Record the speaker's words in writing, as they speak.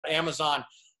Amazon.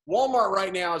 Walmart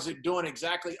right now is doing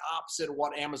exactly opposite of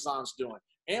what Amazon's doing.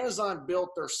 Amazon built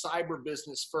their cyber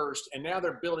business first, and now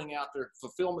they're building out their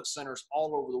fulfillment centers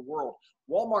all over the world.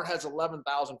 Walmart has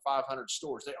 11,500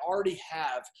 stores. They already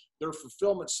have their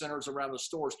fulfillment centers around the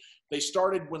stores. They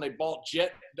started when they bought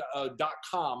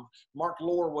Jet.com. Mark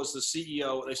Lohr was the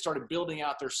CEO. They started building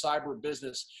out their cyber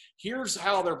business. Here's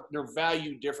how they're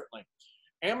valued differently.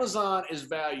 Amazon is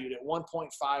valued at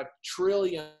 $1.5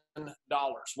 trillion.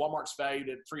 Walmart's valued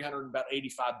at $385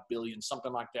 billion,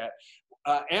 something like that.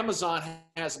 Amazon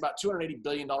has about $280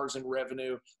 billion in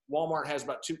revenue. Walmart has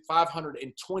about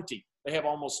 520.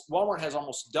 Walmart has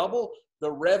almost double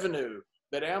the revenue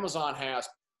that Amazon has,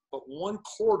 but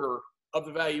 1/4 of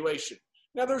the valuation.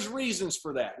 Now, there's reasons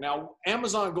for that. Now,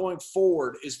 Amazon going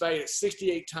forward is valued at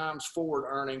 68 times forward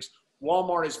earnings.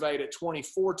 Walmart is valued at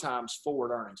 24 times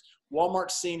forward earnings.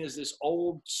 Walmart's seen as this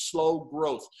old, slow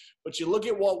growth. But you look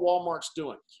at what Walmart's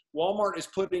doing. Walmart is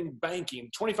putting banking.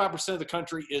 25% of the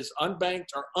country is unbanked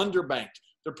or underbanked.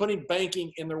 They're putting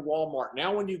banking in their Walmart.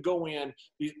 Now when you go in,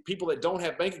 the people that don't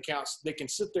have bank accounts, they can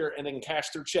sit there and they can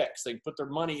cash their checks. They can put their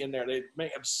money in there. They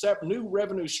make a new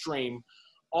revenue stream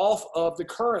off of the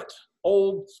current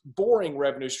old boring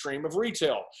revenue stream of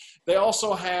retail. They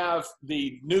also have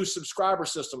the new subscriber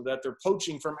system that they're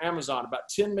poaching from Amazon. About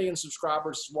 10 million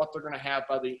subscribers is what they're going to have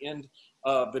by the end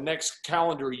of the next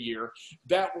calendar year.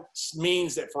 That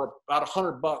means that for about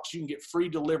 $100 you can get free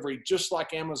delivery just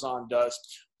like Amazon does.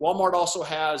 Walmart also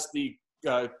has the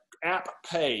app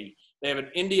Pay. They have in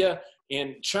India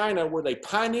and China where they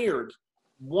pioneered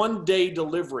one-day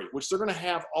delivery, which they're going to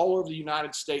have all over the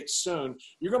United States soon.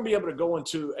 You're going to be able to go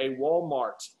into a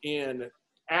Walmart in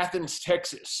Athens,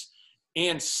 Texas,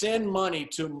 and send money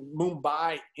to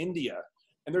Mumbai, India.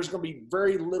 And there's going to be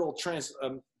very little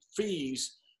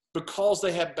fees because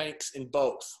they have banks in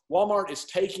both. Walmart is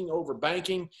taking over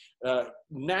banking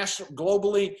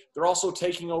globally. They're also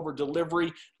taking over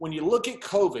delivery. When you look at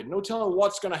COVID, no telling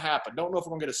what's going to happen. Don't know if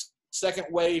we're going to get a second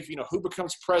wave, who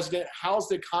becomes president, how's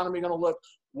the economy going to look?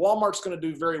 Walmart's going to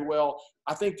do very well.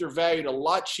 I think they're valued a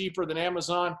lot cheaper than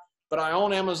Amazon, but I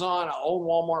own Amazon, I own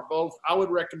Walmart both. I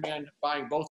would recommend buying both